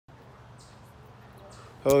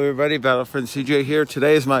Hello everybody, Battlefriend CJ here.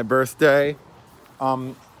 Today is my birthday.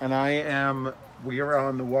 And we are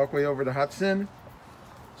on the walkway over to Hudson.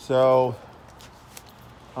 So,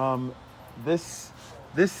 this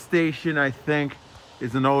station, I think,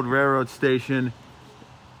 is an old railroad station.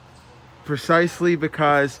 Precisely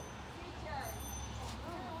because,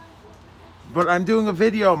 but I'm doing a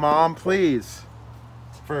video, Mom, please.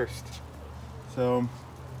 First. So,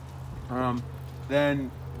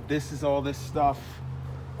 then this is all this stuff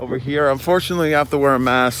over here. Unfortunately, I have to wear a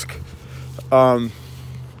mask.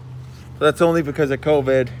 That's only because of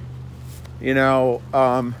COVID, you know.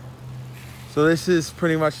 So this is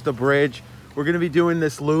pretty much the bridge. We're gonna be doing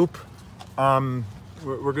this loop.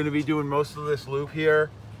 We're gonna be doing most of this loop here,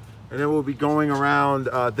 and then we'll be going around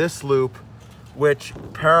this loop, which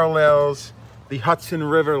parallels the Hudson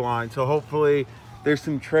River line. So hopefully, there's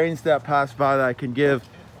some trains that pass by that I can give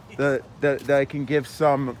that I can give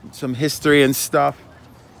some history and stuff.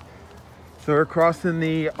 So we're crossing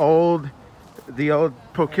the old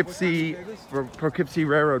Poughkeepsie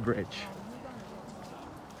Railroad Bridge.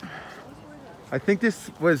 I think this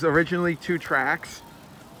was originally 2 tracks.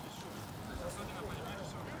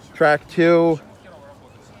 Track 2,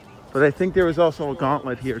 but I think there was also a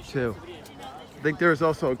gauntlet here too. I think there was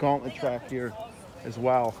also a gauntlet track here as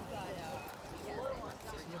well.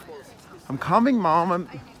 I'm coming, Mom.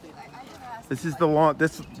 This is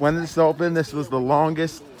when this opened, this was the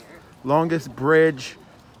longest bridge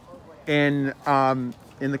in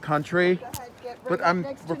the country. But I'm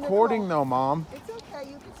recording though, Mom. It's okay,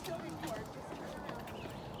 you can still record.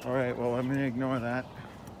 All right, well, I'm gonna ignore that.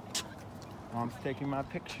 Mom's taking my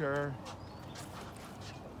picture.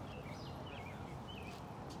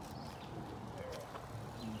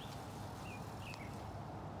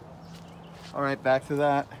 All right, back to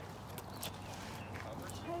that.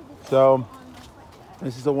 So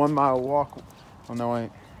this is a 1 mile walk. Oh no, wait.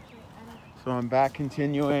 So I'm back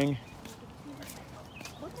continuing.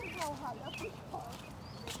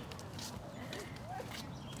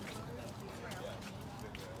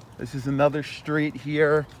 This is another street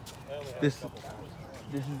here. This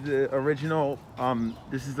is the original,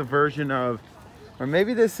 this is the version of, or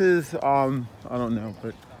maybe this is, I don't know,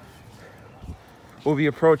 but we'll be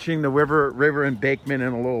approaching the river embankment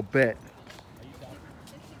in a little bit.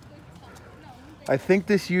 I think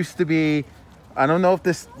this used to be, I don't know if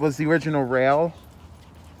this was the original rail,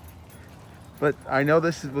 but I know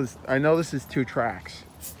this is 2 tracks.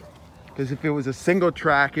 Because if it was a single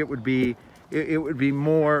track, it would be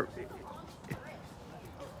more.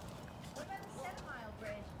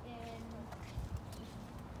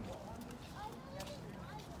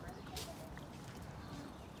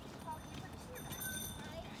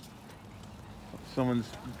 Someone's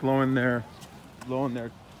blowing their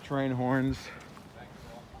train horns.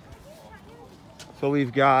 So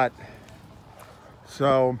we've got,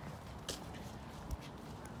 but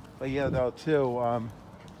yeah, though too, I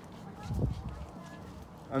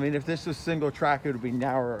mean, if this was single track, it would be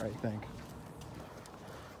narrower, I think.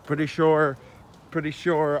 Pretty sure,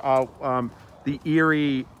 the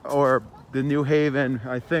Erie or the New Haven,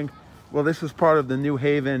 I think, well, this was part of the New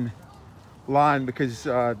Haven line because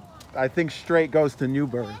I think straight goes to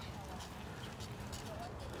Newburgh.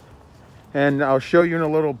 And I'll show you in a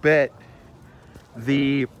little bit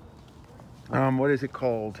the what is it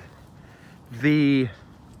called? There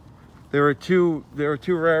were two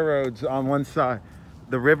railroads on one side.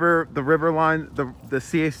 The river line, the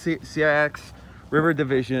CIX River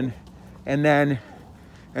Division, and then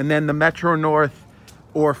the Metro North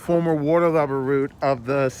or former water level route of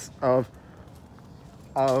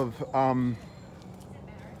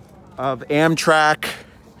Amtrak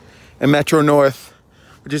and Metro North,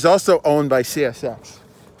 which is also owned by CSX.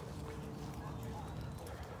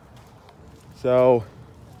 So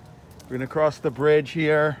we're gonna cross the bridge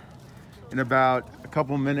here in about a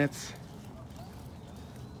couple minutes.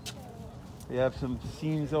 We have some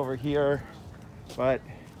scenes over here, but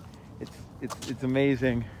it's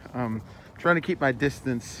amazing. Trying to keep my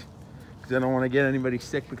distance because I don't want to get anybody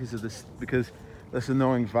sick because of this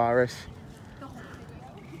annoying virus.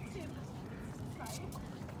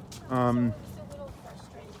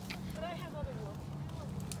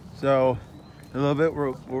 So in a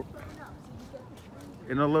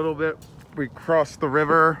little bit we cross the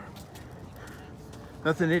river.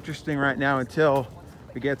 Nothing interesting right now until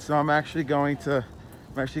we get, so I'm actually gonna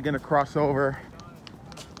cross over.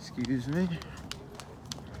 Excuse me.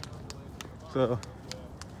 So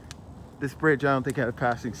this bridge, I don't think had a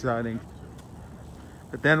passing siding,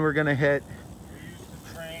 but then we're gonna hit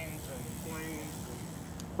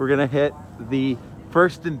the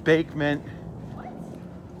first embankment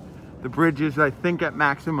The bridge is, I think, at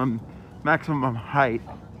maximum height.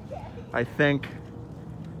 I think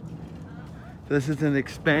this is an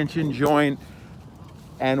expansion joint,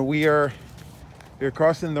 and we're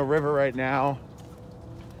crossing the river right now.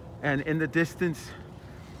 And in the distance,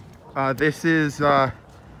 this is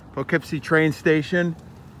Poughkeepsie train station,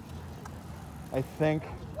 I think.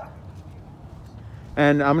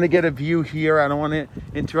 And I'm gonna get a view here. I don't want to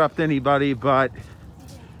interrupt anybody, but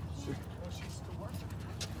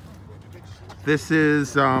this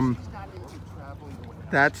is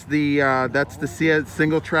that's the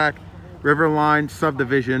single track river line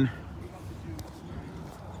subdivision,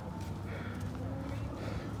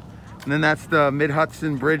 and then that's the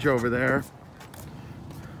Mid-Hudson Bridge over there.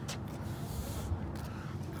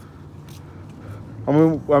 I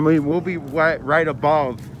mean, we'll be right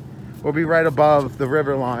above. We'll be right above the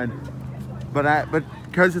river line, but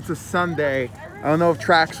because it's a Sunday, I don't know if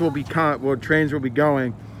trains will be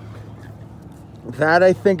going. That,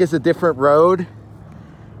 I think, is a different road,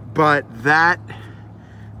 but that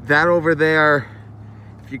over there,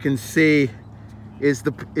 if you can see, is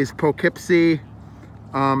Poughkeepsie,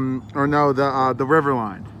 or no, the river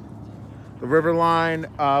line. The river line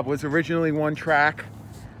was originally one track.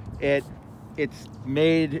 It was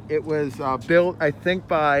built, I think,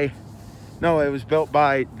 it was built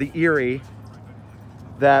by the Erie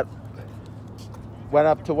that went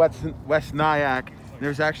up to West Nyack.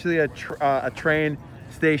 There's actually a train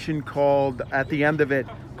station called, at the end of it,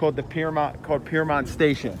 called Piermont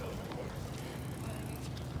Station.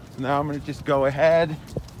 Now I'm gonna just go ahead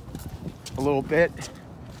a little bit.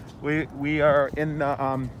 We are in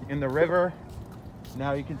the river.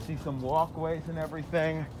 Now you can see some walkways and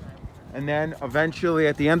everything. And then eventually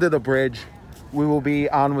at the end of the bridge, we will be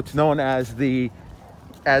on what's known as the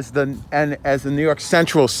New York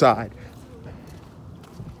Central side.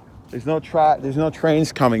 There's no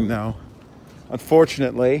trains coming though,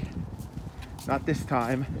 unfortunately. Not this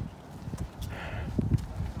time.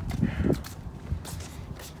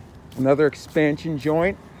 Another expansion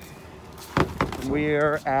joint.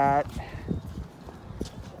 We're at,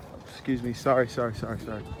 excuse me, sorry.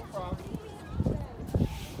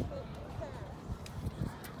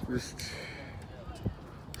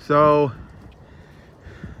 So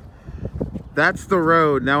that's the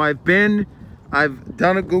road. Now I've done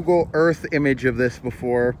a Google Earth image of this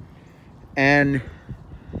before, and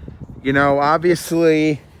you know,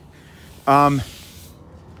 obviously when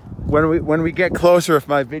we get closer, if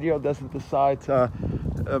my video doesn't decide to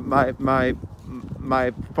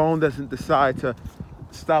my phone doesn't decide to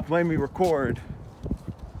stop letting me record,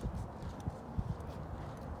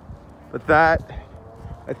 but that,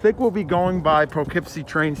 I think we'll be going by Poughkeepsie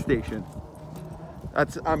train station.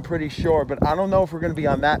 I'm pretty sure, but I don't know if we're going to be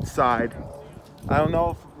on that side. I don't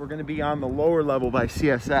know if we're going to be on the lower level by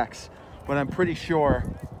CSX, but I'm pretty sure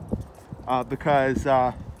because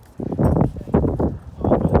but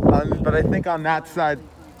I think on that side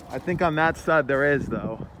there is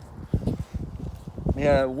though.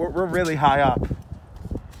 Yeah, we're really high up.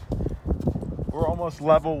 We're almost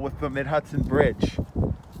level with the Mid-Hudson Bridge.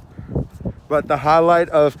 But the highlight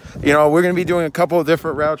of, you know, we're going to be doing a couple of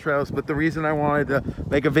different rail trails, but the reason I wanted to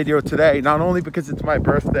make a video today, not only because it's my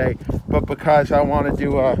birthday, but because I want to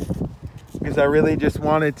do because I really just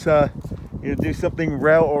wanted to, you know, do something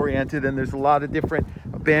rail oriented, and there's a lot of different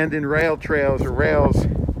abandoned rail trails or rails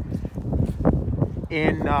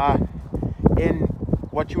in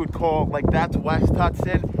what you would call, like, that's West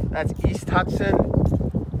Hudson, that's East Hudson,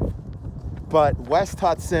 but West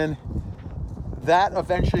Hudson, that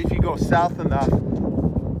eventually, if you go south enough,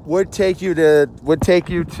 would take you to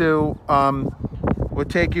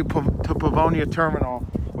Pavonia Terminal,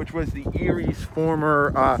 which was the Erie's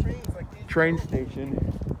former train station.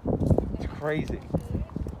 It's crazy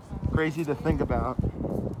to think about.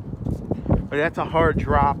 But that's a hard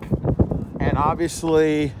drop, and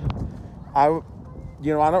obviously, I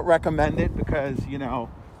don't recommend it because, you know,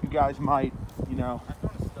 you guys might, you know,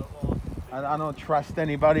 I don't trust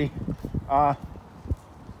anybody.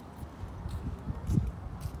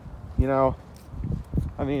 You know,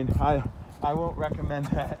 I mean, I won't recommend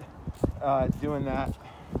that, doing that.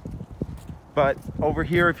 But over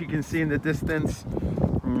here, if you can see in the distance,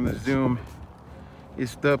 I'm gonna zoom,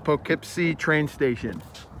 is the Poughkeepsie train station.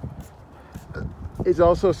 It's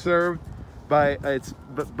also served by,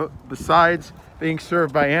 besides being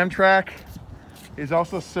served by Amtrak, is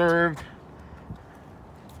also served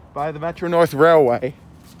by the Metro North Railway,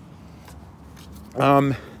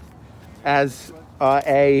 as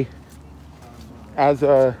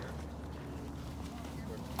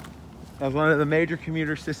one of the major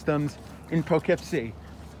commuter systems in Poughkeepsie.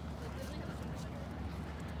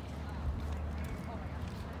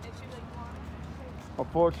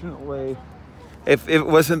 unfortunately, if it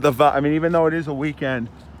wasn't the, I mean, even though it is a weekend,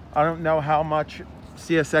 I don't know how much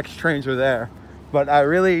CSX trains are there, but I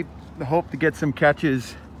really hope to get some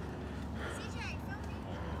catches.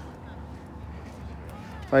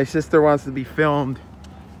 My sister wants to be filmed.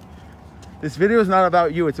 This video is not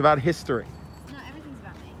about you, it's about history. No, everything's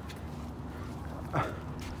about me.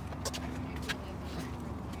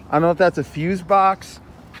 I don't know if that's a fuse box.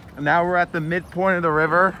 And now we're at the midpoint of the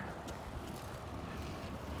river.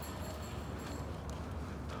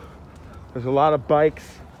 There's a lot of bikes,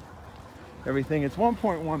 everything. It's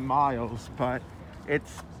 1.1 miles, but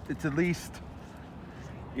it's at least,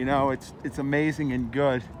 you know, it's amazing and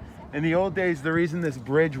good. In the old days, the reason this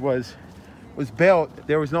bridge was built,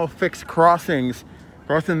 there was no fixed crossings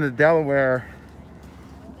crossing the Delaware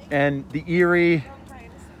and the Erie,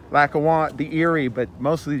 Lackawanna, the Erie, but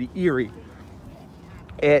mostly the Erie.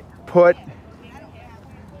 It put, you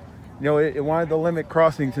know, it wanted to limit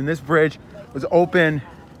crossings, and this bridge was open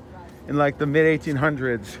in like the mid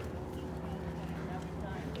 1800s.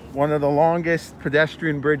 One of the longest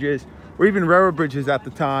pedestrian bridges, or even railroad bridges at the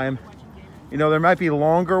time. You know, there might be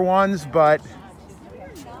longer ones, but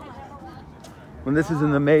when this is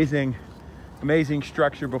an amazing, amazing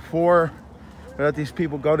structure. Before we let these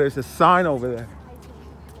people go, there's a sign over there.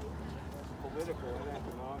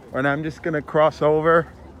 And I'm just gonna cross over.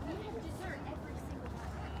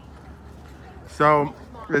 So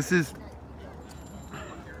this is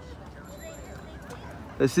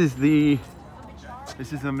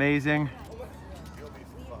amazing.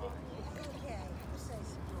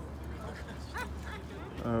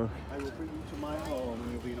 I will bring you to my home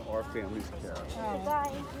and you'll be in our family's care.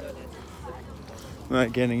 Bye. I'm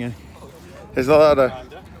not getting it. There's a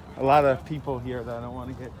lot of people here that I don't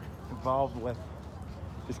want to get involved with.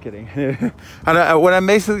 Just kidding. What I'm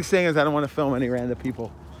basically saying is I don't want to film any random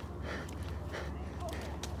people.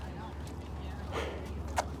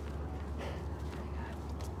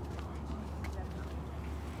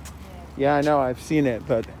 Yeah, I know, I've seen it,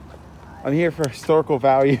 but I'm here for historical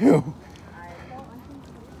value.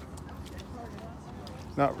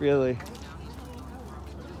 Not really.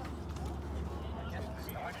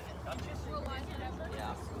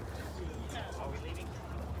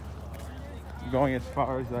 I'm going as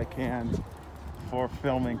far as I can for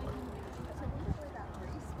filming.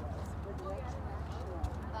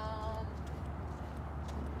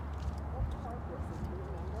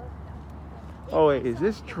 Oh wait, is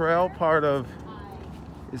this trail part of,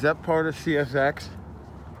 is that part of CSX?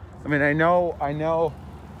 I mean, I know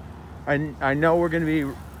we're going to be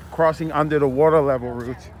crossing under the water level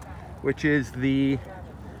route, which is the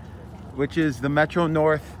Metro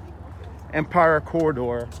North Empire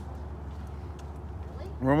Corridor.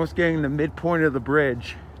 We're almost getting the midpoint of the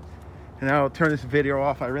bridge, and I'll turn this video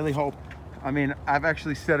off. I really hope, I mean, I've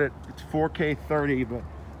actually set it, it's 4K 30, but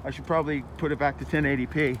I should probably put it back to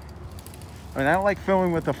 1080p. I mean, I don't like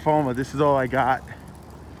filming with the phone, but this is all I got.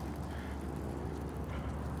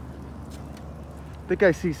 I think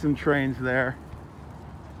I see some trains there,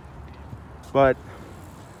 but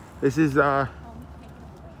this is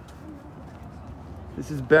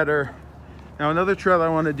better. Now another trail I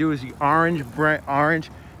want to do is the Orange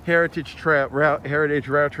Heritage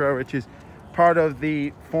Rail Trail, which is part of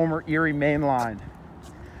the former Erie Main Line.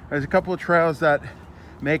 There's a couple of trails that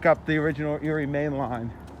make up the original Erie Main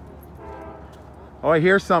Line. Oh, I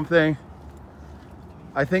hear something.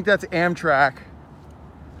 I think that's Amtrak.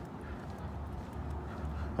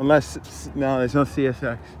 Unless, no, there's no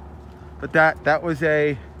CSX. But that was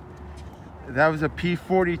a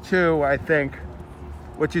P42, I think,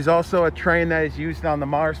 which is also a train that is used on the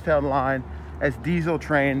Marsfeld line as diesel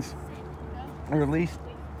trains. They're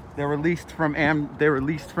released from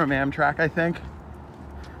Amtrak, I think.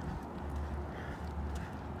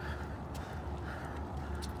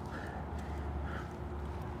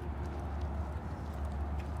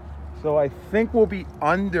 So I think we'll be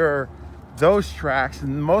under those tracks,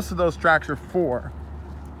 and most of those tracks are 4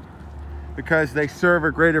 because they serve a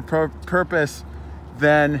greater purpose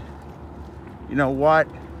than, you know, what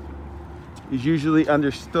is usually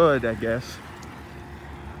understood, I guess.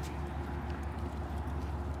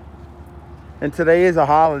 And today is a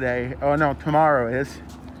holiday. Oh no, tomorrow is.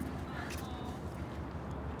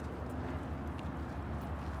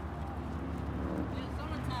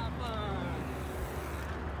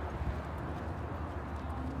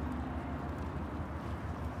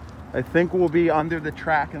 I think we'll be under the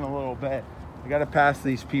track in a little bit. I gotta pass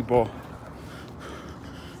these people.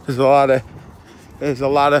 There's a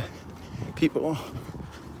lot of people.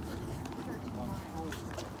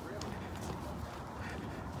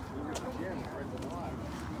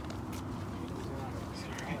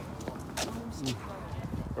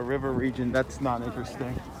 A river region, that's not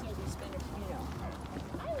interesting.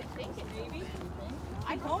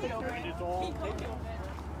 I told you.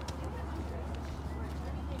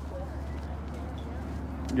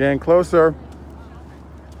 Getting closer.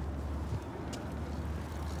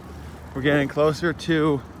 We're getting closer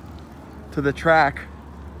to the track.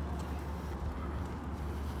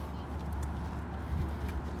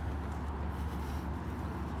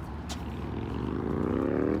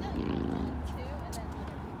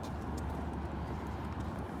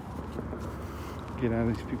 Get out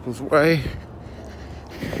of these people's way.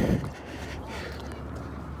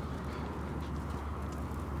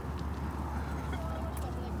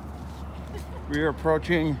 We're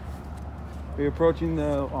approaching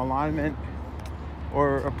the alignment,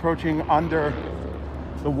 or approaching under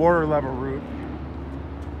the water level route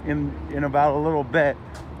in about a little bit.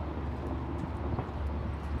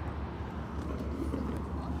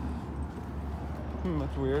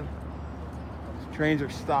 That's weird. These trains are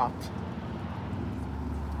stopped.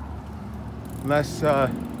 Unless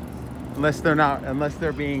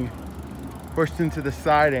they're being pushed into the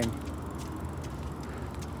siding.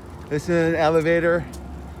 This is an elevator.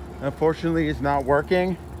 Unfortunately, it's not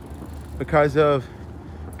working because of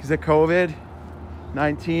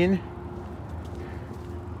COVID-19.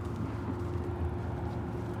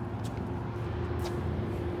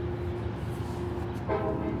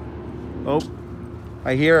 Oh,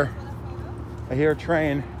 I hear a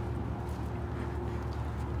train.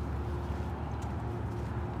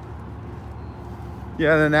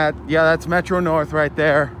 Yeah, that's Metro North right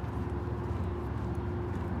there.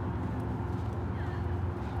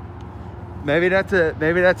 Maybe that's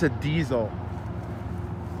a diesel.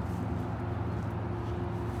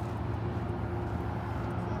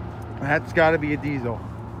 That's got to be a diesel.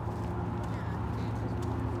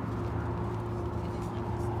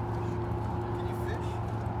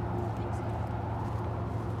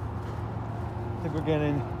 I think we're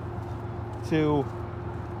getting to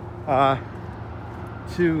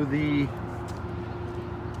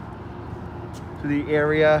the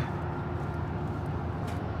area.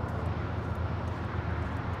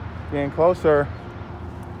 Getting closer.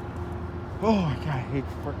 Oh my God, I hate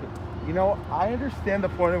freaking. You know, I understand the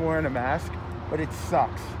point of wearing a mask, but it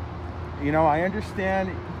sucks. You know, I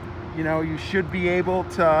understand, you know, you should be able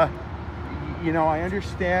to, you know, I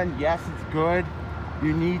understand, yes, it's good.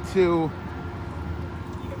 You need to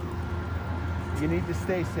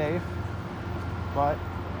stay safe, but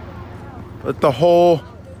the whole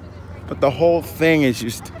thing is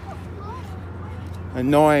just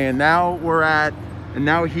annoying. And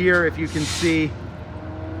now here, if you can see,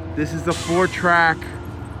 this is the 4-track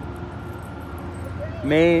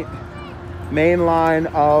main line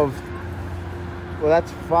of, well, that's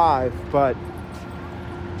 5, but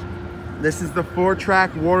this is the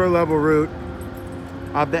 4-track water level route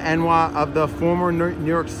of the former New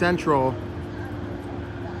York Central.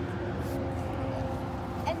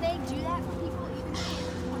 And they do that for people even if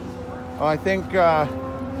they're 24? Oh, I think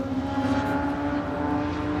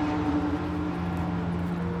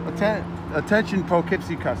attention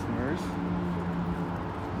Poughkeepsie customers.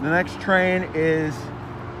 The next train is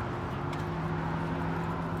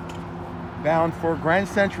bound for Grand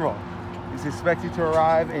Central. It's expected to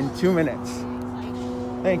arrive in 2 minutes.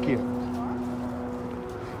 Thank you.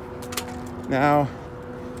 Now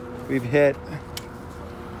we've hit.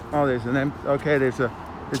 Oh, there's a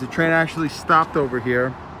train actually stopped over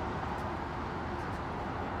here.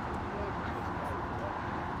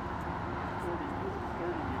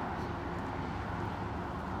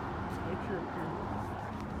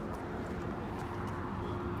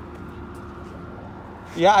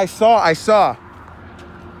 Yeah, I saw.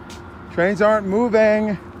 Trains aren't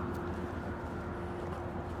moving.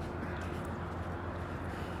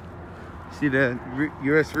 See the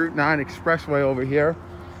US Route 9 expressway over here.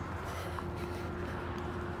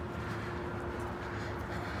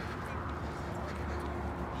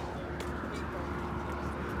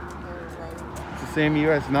 It's the same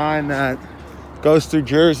US 9 that goes through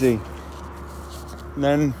Jersey. And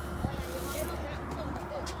then,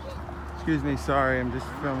 excuse me, sorry, I'm just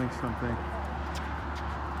filming something.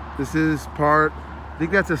 This is part, I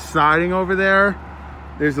think that's a siding over there.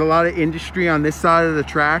 There's a lot of industry on this side of the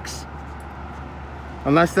tracks.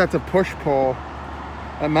 Unless that's a push pole.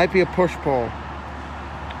 That might be a push pole.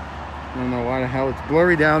 I don't know why the hell it's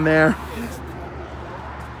blurry down there.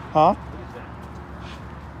 Huh?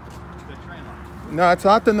 No, it's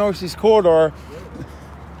not the Northeast Corridor.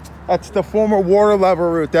 That's the former water level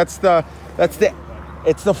route. It's the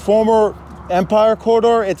former Empire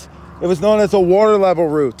Corridor. It was known as a water level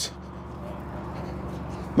route.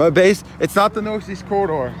 My base, it's not the Northeast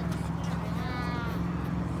Corridor.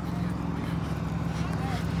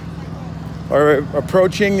 We're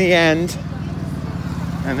approaching the end,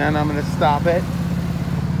 and then I'm gonna stop it.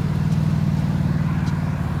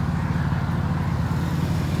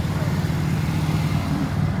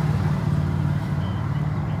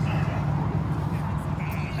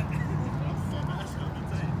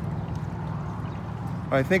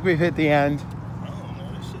 I think we've hit the end.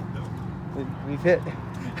 We've hit.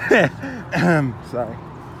 Sorry.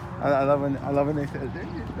 I love when they say, "There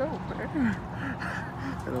you go, man."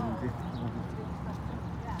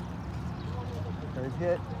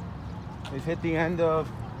 We've hit the end of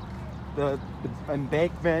the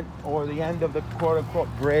embankment, or the end of the quote-unquote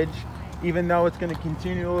bridge. Even though it's going to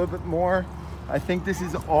continue a little bit more, I think this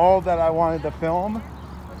is all that I wanted to film.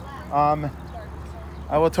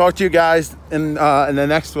 I will talk to you guys in the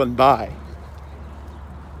next one. Bye.